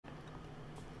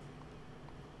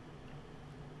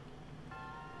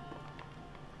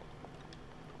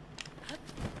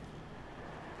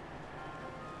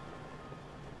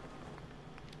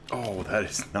that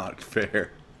is not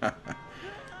fair.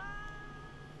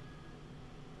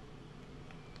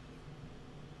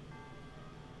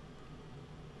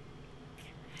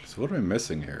 So what am I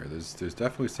missing here? There's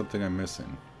definitely something I'm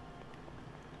missing.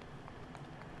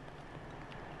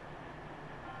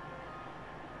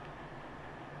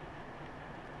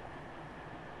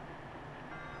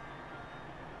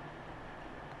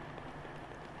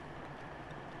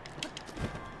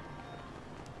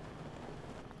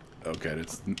 Okay,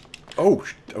 it's... Oh,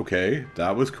 okay.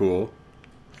 That was cool.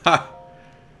 Ha!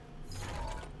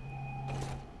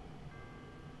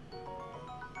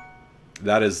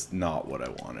 That is not what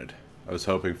I wanted. I was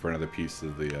hoping for another piece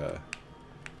of the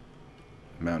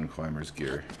mountain climber's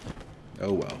gear.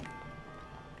 Oh well.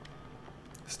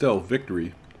 Still,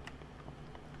 victory.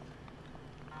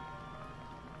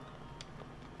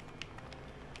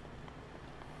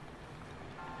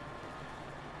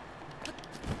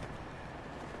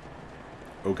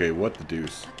 Okay, what the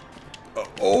deuce?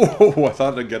 Oh, I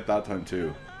thought I'd get that time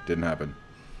too. Didn't happen.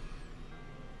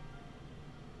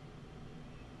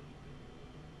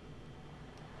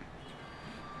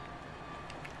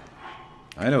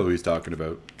 I know who he's talking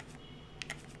about.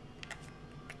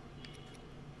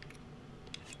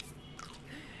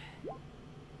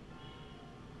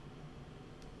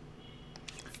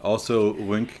 Also,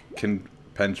 Link can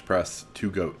bench press 2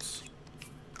 goats.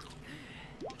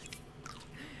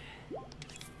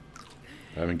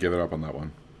 I haven't given up on that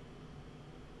one.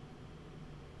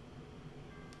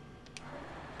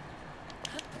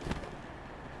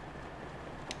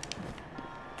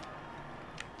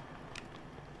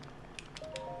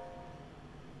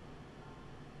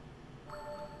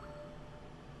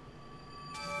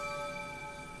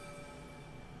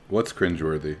 What's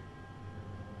cringeworthy?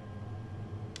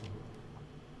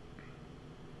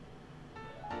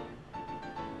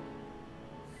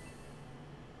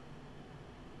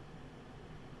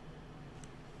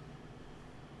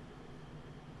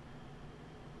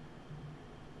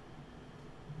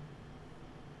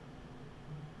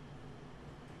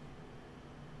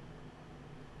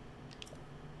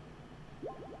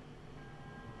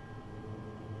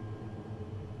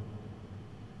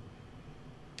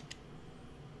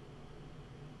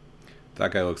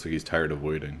 That guy looks like he's tired of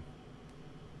waiting.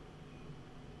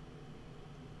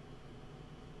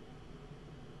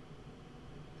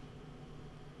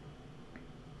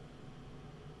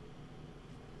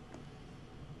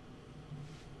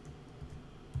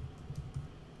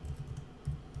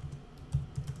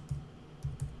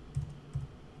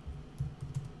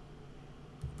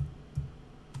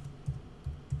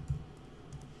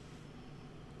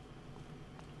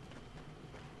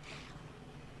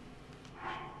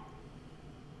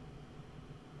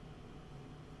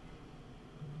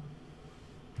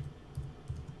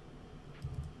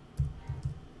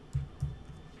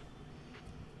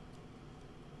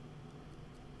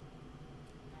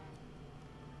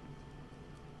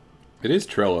 It is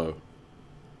Trello.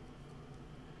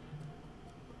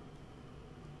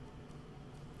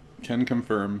 Can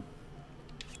confirm.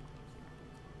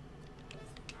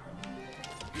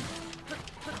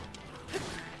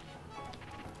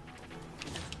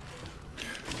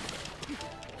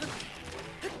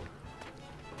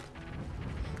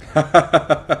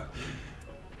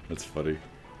 That's funny.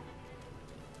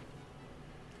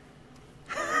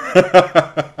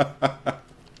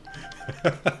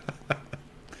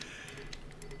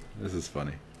 This is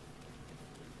funny.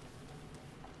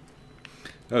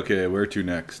 Okay, where to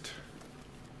next?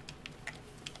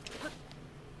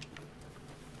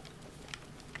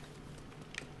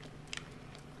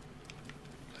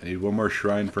 I need one more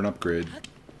shrine for an upgrade.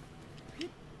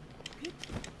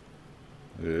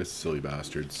 This silly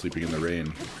bastard sleeping in the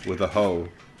rain with a hoe.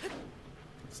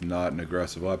 It's not an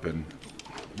aggressive weapon.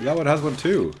 That one has one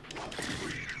too.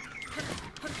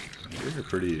 You're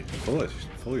pretty full of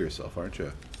yourself, aren't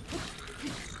you?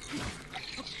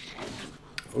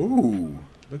 Ooh,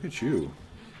 look at you.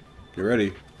 Get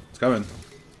ready. It's coming.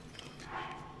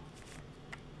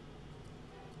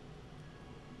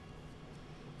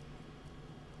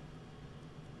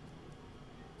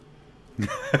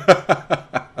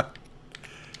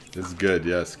 This is good,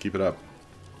 yes. Keep it up.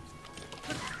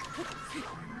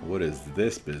 What is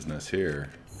this business here?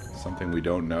 Something we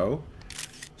don't know?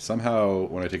 Somehow,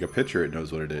 when I take a picture, it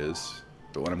knows what it is.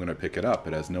 But when I'm going to pick it up,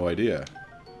 it has no idea.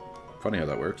 Funny how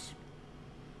that works.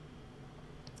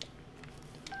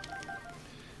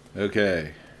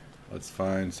 Okay. Let's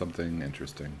find something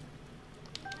interesting.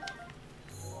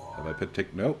 Have I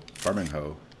take... Nope. Farming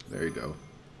hoe. There you go.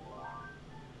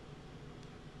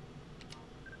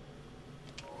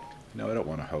 No, I don't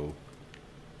want a hoe.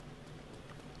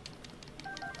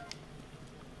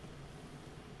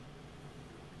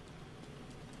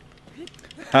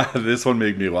 This one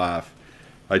made me laugh.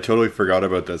 I totally forgot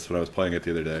about this when I was playing it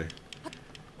the other day.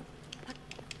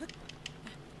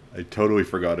 I totally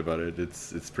forgot about it.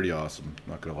 It's pretty awesome,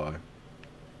 not gonna lie.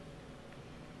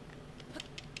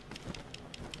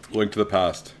 Link to the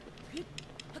past.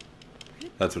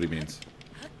 That's what he means.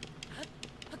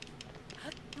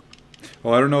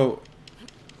 Oh, I don't know.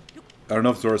 I don't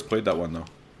know if Zora's played that one though.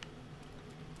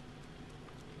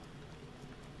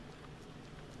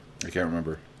 I can't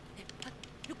remember.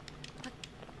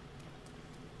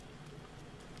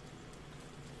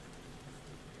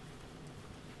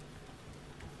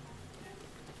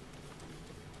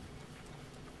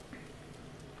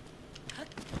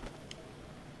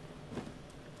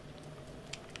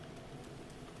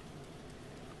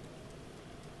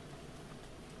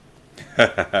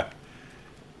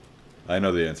 I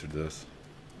know the answer to this.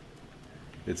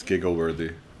 It's giggle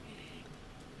worthy.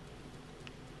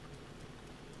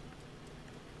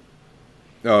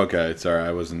 Oh, okay. Sorry,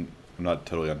 I'm not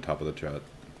totally on top of the chat.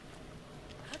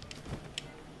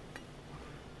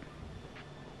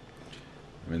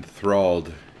 I'm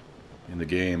enthralled in the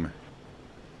game.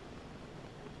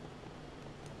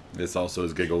 This also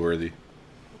is giggle worthy.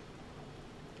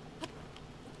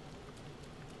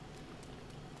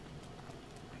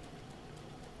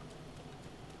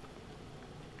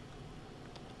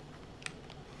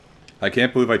 I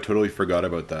can't believe I totally forgot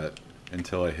about that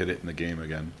until I hit it in the game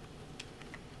again.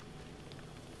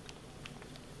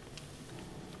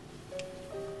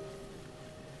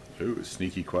 Ooh,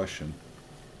 sneaky question.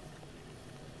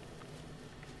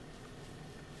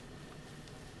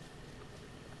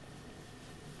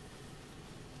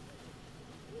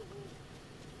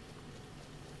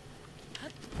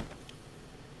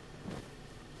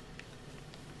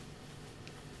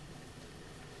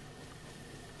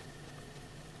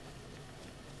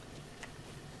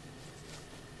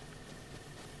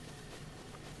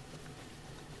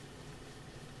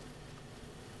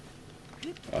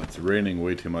 It's raining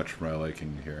way too much for my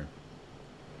liking here.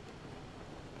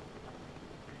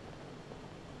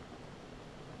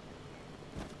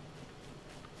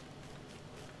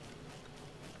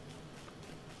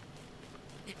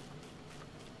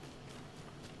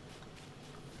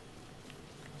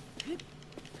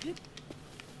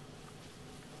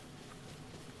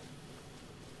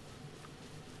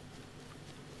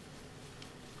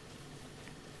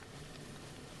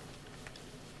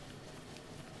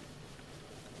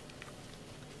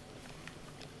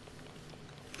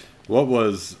 What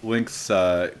was Link's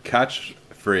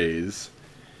catchphrase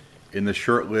in the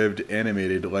short-lived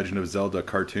animated Legend of Zelda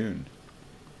cartoon?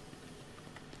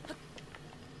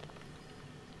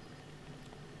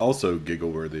 Also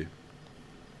giggle-worthy.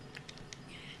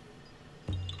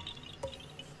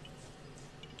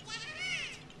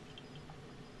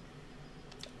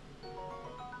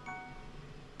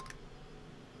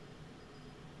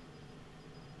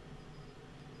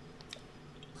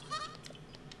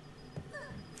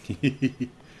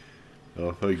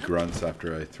 Oh, he grunts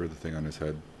after I throw the thing on his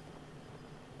head.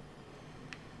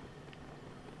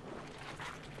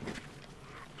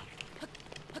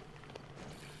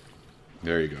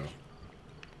 There you go.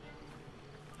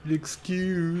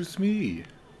 Excuse me.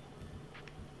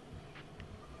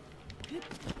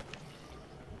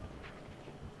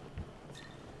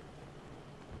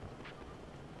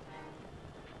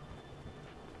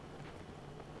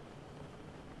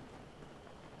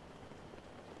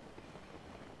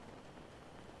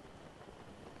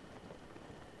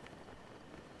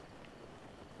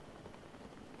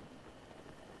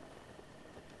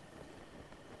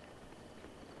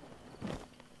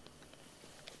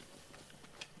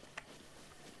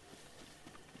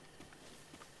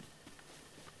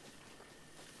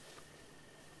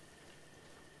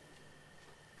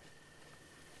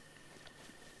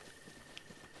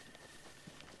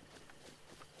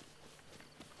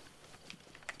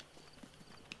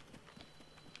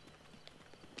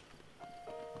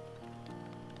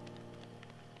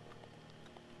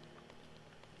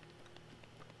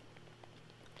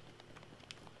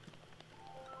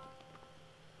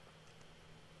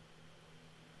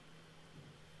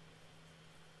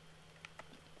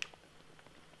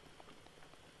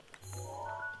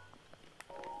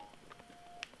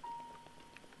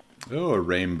 Oh, a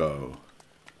rainbow.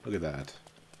 Look at that.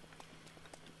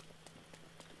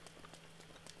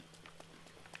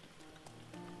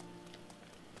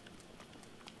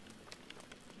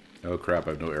 Oh crap,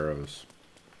 I have no arrows.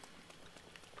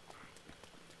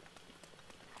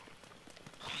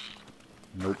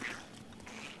 Nope.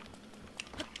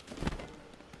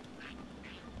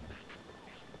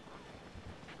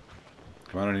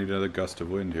 Come on, I need another gust of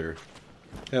wind here.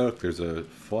 Hey look, there's a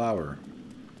flower.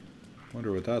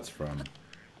 Wonder what that's from.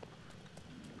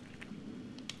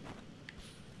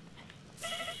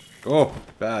 Oh,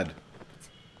 bad.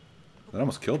 That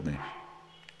almost killed me.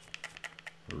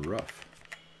 Rough.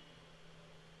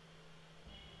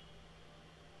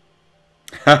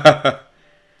 I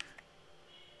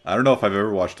don't know if I've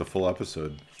ever watched a full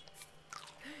episode.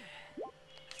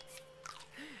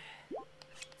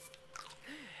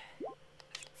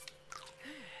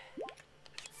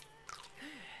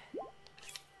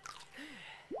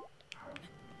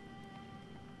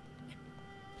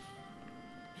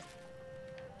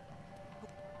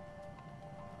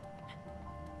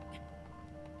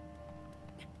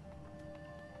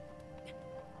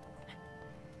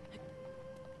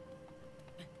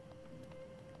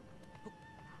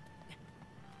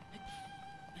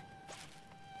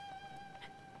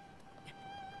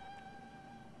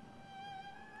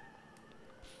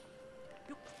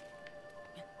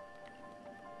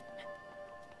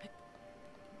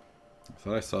 I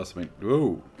thought I saw something.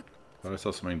 Whoa! I thought I saw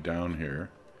something down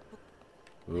here.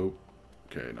 Oh,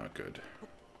 okay, not good.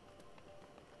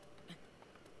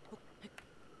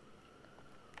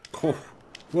 Oh.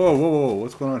 Whoa, whoa, whoa!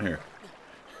 What's going on here?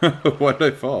 Why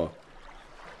did I fall?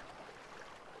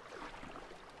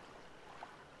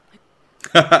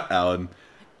 Alan,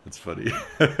 that's funny.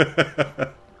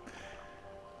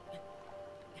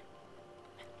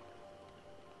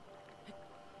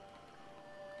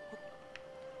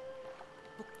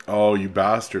 Oh, you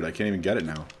bastard! I can't even get it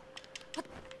now.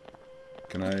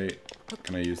 Can I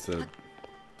use the...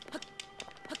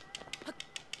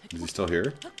 Is he still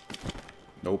here?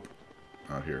 Nope.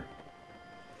 Not here.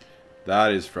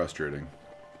 That is frustrating.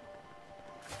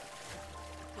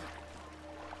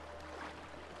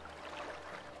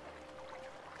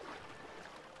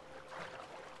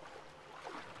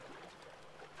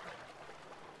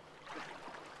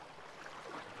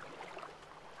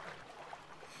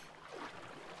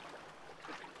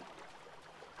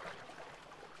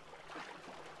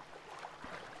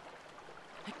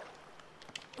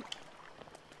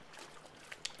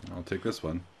 I'll take this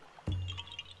one.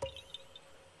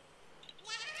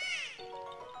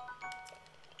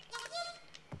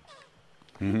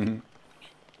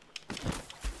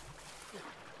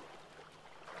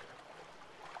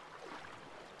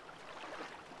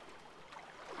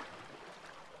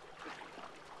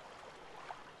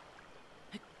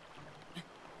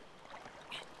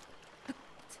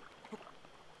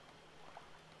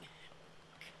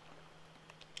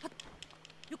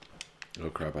 Oh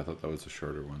crap, I thought that was a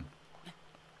shorter one.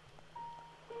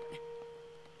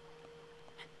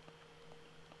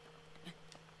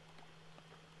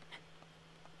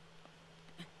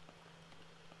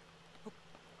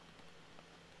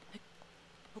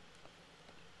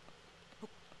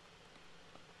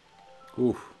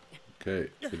 Ooh,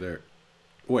 okay, you're there.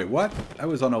 Wait, what? I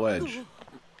was on a ledge.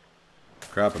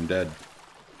 Crap, I'm dead.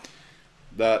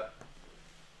 That...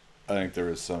 I think there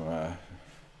was some, I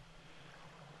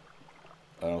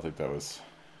don't think that was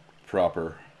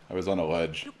proper. I was on a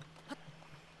ledge.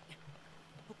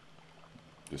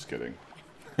 Just kidding.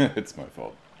 It's my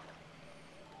fault.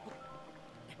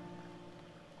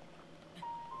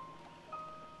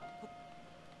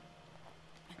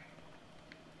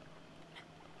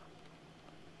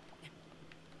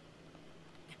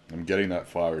 I'm getting that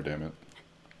flower, damn it.